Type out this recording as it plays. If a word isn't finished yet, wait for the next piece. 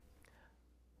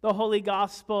The Holy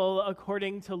Gospel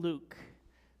according to Luke.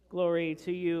 Glory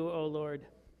to you, O Lord.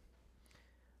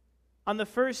 On the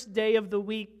first day of the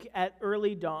week at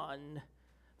early dawn,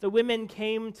 the women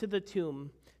came to the tomb,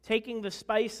 taking the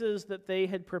spices that they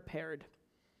had prepared.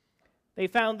 They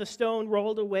found the stone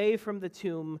rolled away from the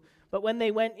tomb, but when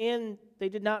they went in, they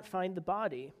did not find the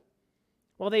body.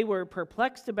 While they were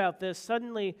perplexed about this,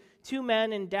 suddenly 2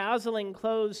 men in dazzling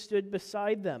clothes stood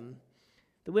beside them.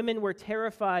 The women were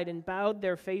terrified and bowed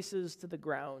their faces to the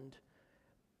ground.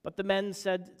 But the men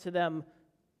said to them,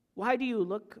 "Why do you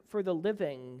look for the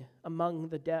living among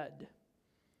the dead?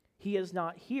 He is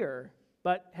not here,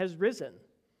 but has risen.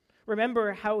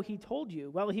 Remember how he told you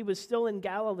while he was still in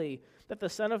Galilee that the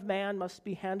Son of Man must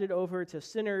be handed over to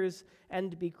sinners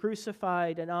and be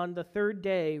crucified, and on the 3rd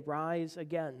day rise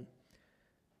again."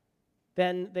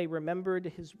 Then they remembered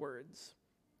his words.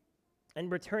 And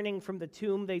returning from the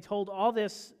tomb, they told all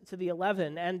this to the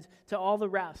 11 and to all the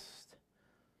rest.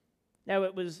 Now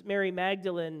it was Mary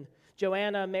Magdalene,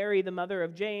 Joanna, Mary the mother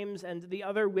of James, and the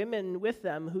other women with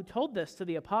them who told this to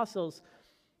the apostles.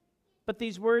 But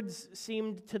these words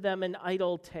seemed to them an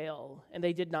idle tale, and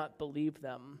they did not believe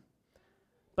them.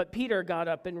 But Peter got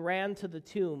up and ran to the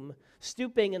tomb.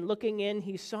 Stooping and looking in,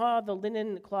 he saw the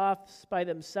linen cloths by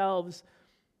themselves,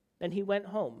 and he went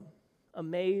home,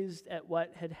 amazed at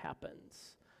what had happened.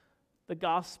 The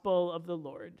Gospel of the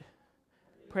Lord.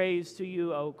 Praise to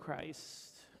you, O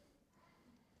Christ.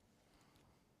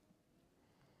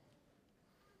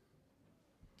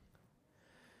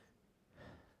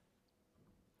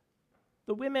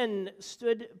 The women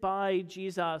stood by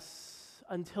Jesus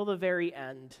until the very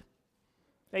end.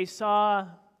 They saw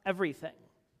everything: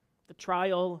 the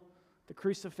trial, the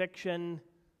crucifixion,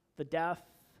 the death.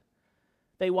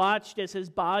 They watched as his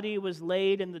body was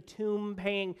laid in the tomb,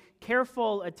 paying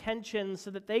careful attention so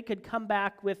that they could come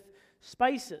back with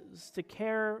spices to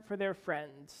care for their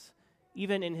friends,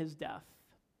 even in his death.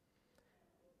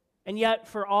 And yet,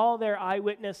 for all their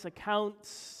eyewitness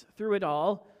accounts through it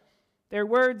all, their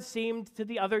words seemed to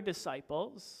the other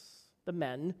disciples, the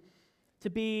men, to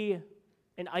be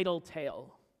an idle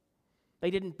tale.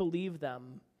 They didn't believe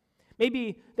them.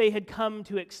 Maybe they had come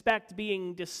to expect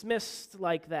being dismissed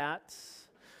like that,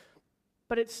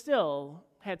 but it still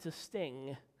had to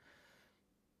sting.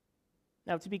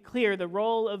 Now, to be clear, the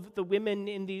role of the women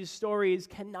in these stories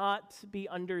cannot be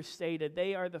understated.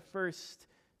 They are the first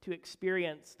to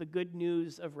experience the good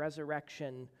news of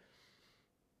resurrection.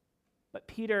 But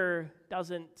Peter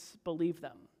doesn't believe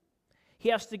them. He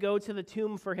has to go to the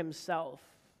tomb for himself.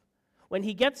 When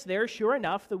he gets there, sure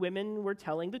enough, the women were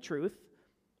telling the truth.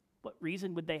 What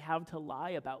reason would they have to lie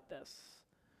about this?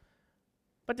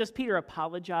 But does Peter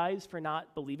apologize for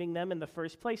not believing them in the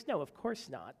first place? No, of course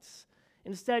not.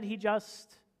 Instead, he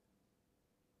just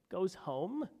goes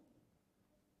home.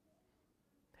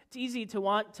 It's easy to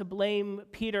want to blame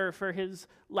Peter for his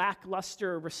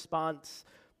lackluster response.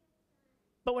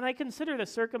 But when I consider the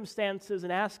circumstances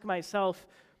and ask myself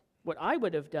what I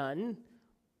would have done,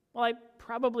 well, I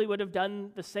probably would have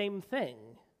done the same thing.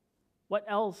 What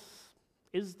else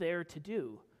is there to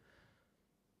do?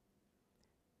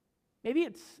 Maybe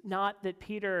it's not that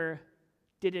Peter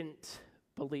didn't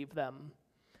believe them.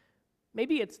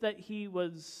 Maybe it's that he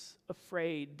was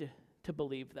afraid to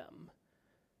believe them.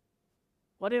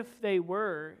 What if they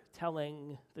were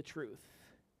telling the truth?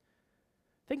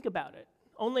 Think about it.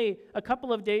 Only a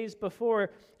couple of days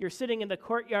before, you're sitting in the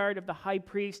courtyard of the high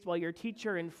priest while your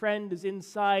teacher and friend is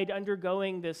inside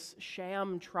undergoing this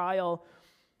sham trial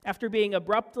after being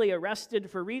abruptly arrested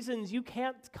for reasons you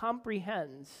can't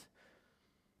comprehend.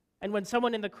 And when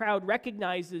someone in the crowd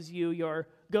recognizes you, your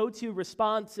go-to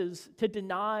response is to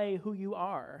deny who you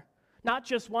are. Not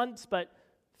just once, but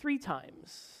 3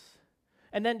 times.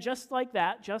 And then just like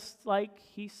that, just like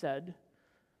he said,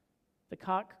 the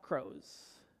cock crows,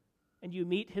 and you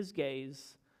meet his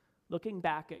gaze looking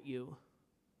back at you,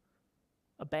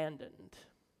 abandoned.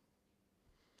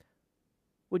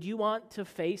 Would you want to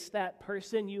face that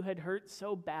person you had hurt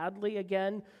so badly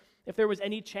again if there was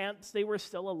any chance they were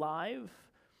still alive?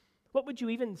 What would you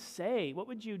even say? What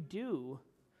would you do?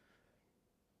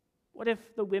 What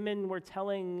if the women were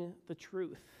telling the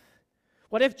truth?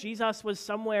 What if Jesus was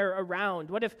somewhere around?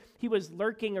 What if he was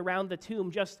lurking around the tomb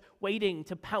just waiting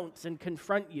to pounce and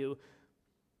confront you?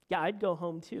 Yeah, I'd go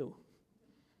home too.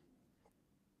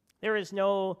 There is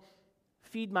no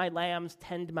feed my lambs,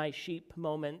 tend my sheep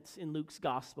moment in Luke's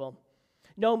gospel.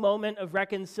 No moment of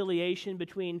reconciliation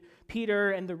between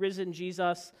Peter and the risen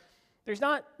Jesus. There's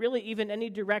not really even any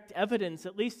direct evidence,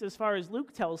 at least as far as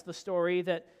Luke tells the story,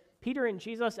 that Peter and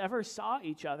Jesus ever saw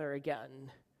each other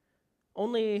again.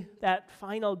 Only that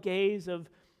final gaze of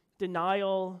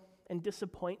denial, and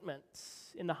disappointment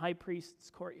in the high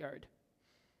priest's courtyard.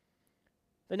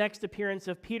 The next appearance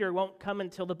of Peter won't come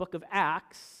until the book of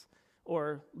Acts,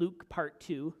 or Luke part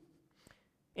 2.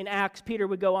 In Acts, Peter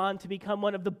would go on to become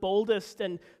one of the boldest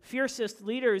and fiercest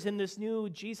leaders in this new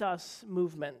Jesus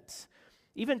movement,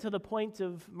 even to the point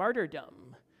of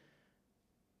martyrdom,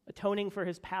 atoning for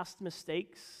his past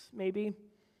mistakes, maybe,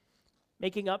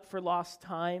 making up for lost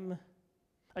time,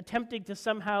 attempting to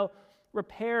somehow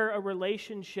repair a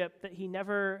relationship that he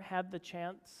never had the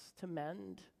chance to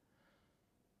mend.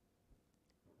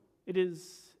 It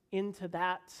is into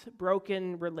that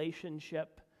broken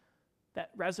relationship that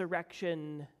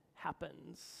resurrection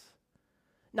happens.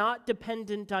 Not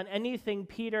dependent on anything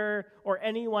Peter or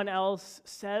anyone else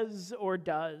says or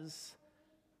does.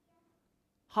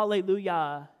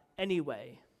 Hallelujah,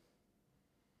 anyway.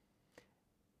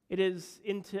 It is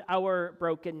into our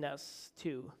brokenness,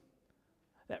 too,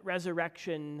 that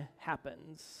resurrection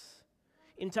happens.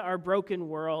 Into our broken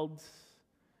world,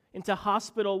 into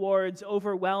hospital wards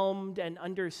overwhelmed and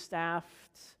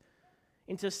understaffed,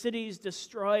 into cities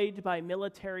destroyed by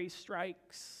military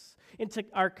strikes, into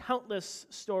our countless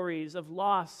stories of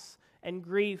loss and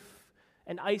grief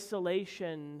and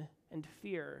isolation and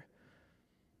fear,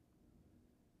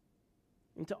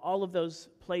 into all of those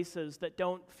places that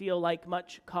don't feel like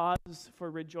much cause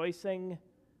for rejoicing.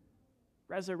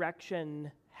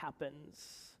 Resurrection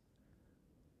happens.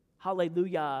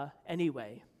 Hallelujah,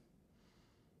 anyway.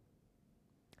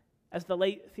 As the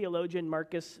late theologian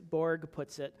Marcus Borg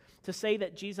puts it, to say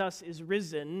that Jesus is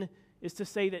risen is to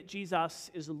say that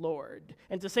Jesus is Lord.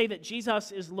 And to say that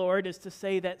Jesus is Lord is to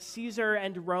say that Caesar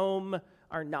and Rome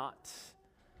are not.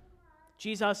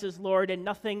 Jesus is Lord, and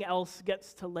nothing else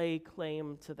gets to lay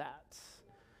claim to that.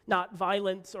 Not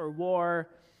violence or war,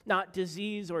 not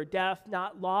disease or death,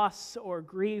 not loss or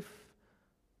grief,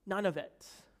 none of it.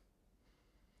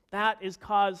 That is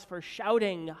cause for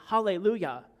shouting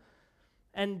hallelujah,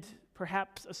 and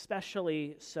perhaps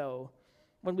especially so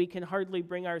when we can hardly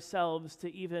bring ourselves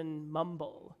to even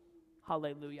mumble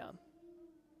hallelujah.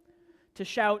 To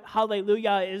shout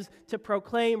hallelujah is to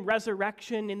proclaim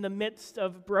resurrection in the midst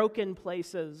of broken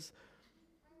places,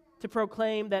 to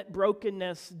proclaim that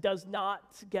brokenness does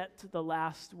not get the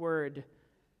last word.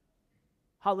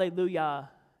 Hallelujah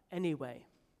anyway.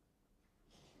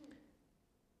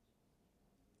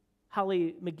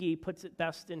 Holly McGee puts it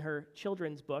best in her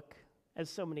children's book, as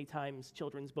so many times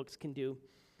children's books can do.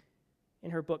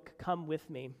 In her book, Come With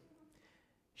Me,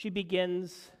 she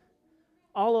begins,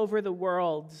 all over the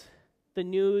world, the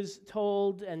news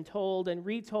told and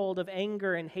retold of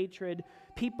anger and hatred,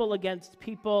 people against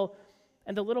people,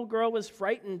 and the little girl was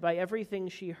frightened by everything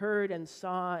she heard and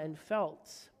saw and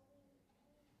felt.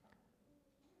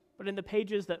 But in the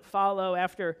pages that follow,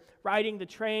 after riding the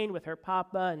train with her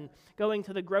papa and going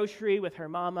to the grocery with her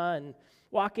mama and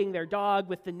walking their dog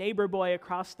with the neighbor boy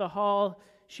across the hall,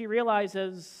 she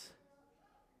realizes,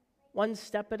 one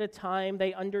step at a time,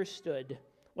 they understood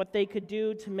what they could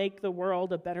do to make the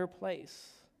world a better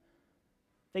place.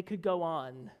 They could go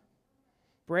on,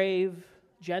 brave,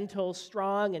 gentle,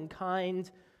 strong, and kind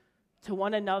to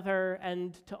one another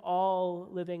and to all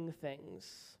living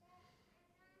things.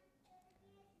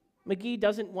 McGee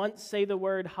doesn't once say the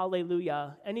word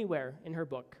hallelujah anywhere in her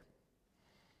book,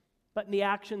 but in the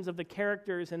actions of the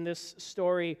characters in this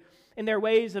story, in their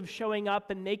ways of showing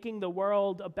up and making the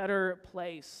world a better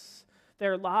place,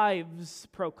 their lives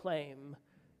proclaim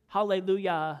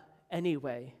hallelujah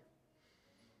anyway.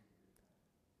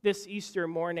 This Easter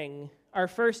morning, our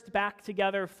first back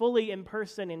together fully in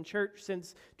person in church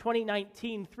since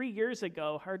 2019, 3 years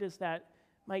ago, hard as that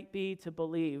might be to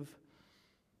believe,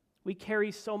 we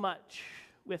carry so much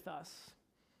with us.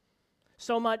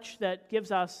 So much that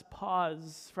gives us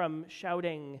pause from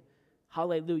shouting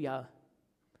hallelujah.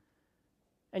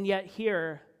 And yet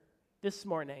here, this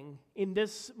morning, in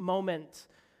this moment,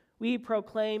 we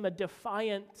proclaim a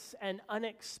defiant and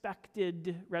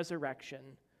unexpected resurrection.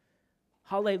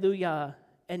 Hallelujah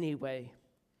anyway.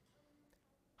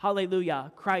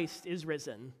 Hallelujah, Christ is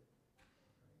risen.